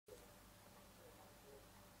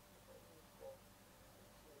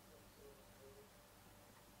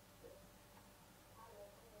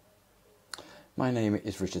My name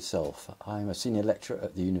is Richard Self. I'm a senior lecturer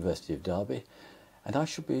at the University of Derby, and I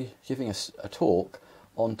shall be giving us a talk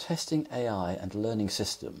on testing AI and learning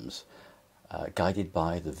systems guided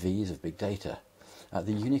by the V's of big data at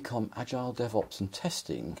the Unicom Agile, DevOps and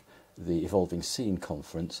Testing, the Evolving Scene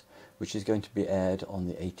conference, which is going to be aired on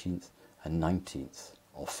the 18th and 19th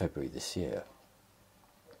of February this year.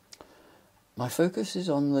 My focus is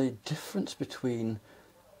on the difference between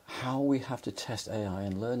how we have to test AI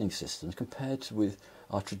and learning systems compared with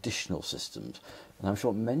our traditional systems. And I'm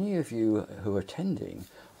sure many of you who are attending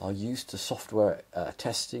are used to software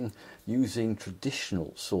testing using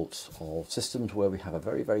traditional sorts of systems where we have a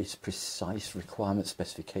very, very precise requirement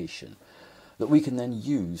specification that we can then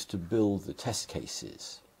use to build the test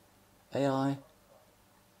cases. AI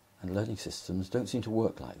and learning systems don't seem to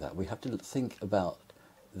work like that. We have to think about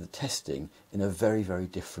the testing in a very, very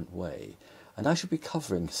different way. And I shall be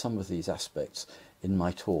covering some of these aspects in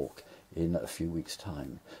my talk in a few weeks'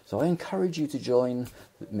 time. So I encourage you to join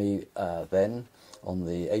me then on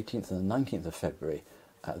the 18th and the 19th of February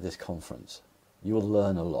at this conference. You will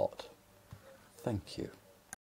learn a lot. Thank you.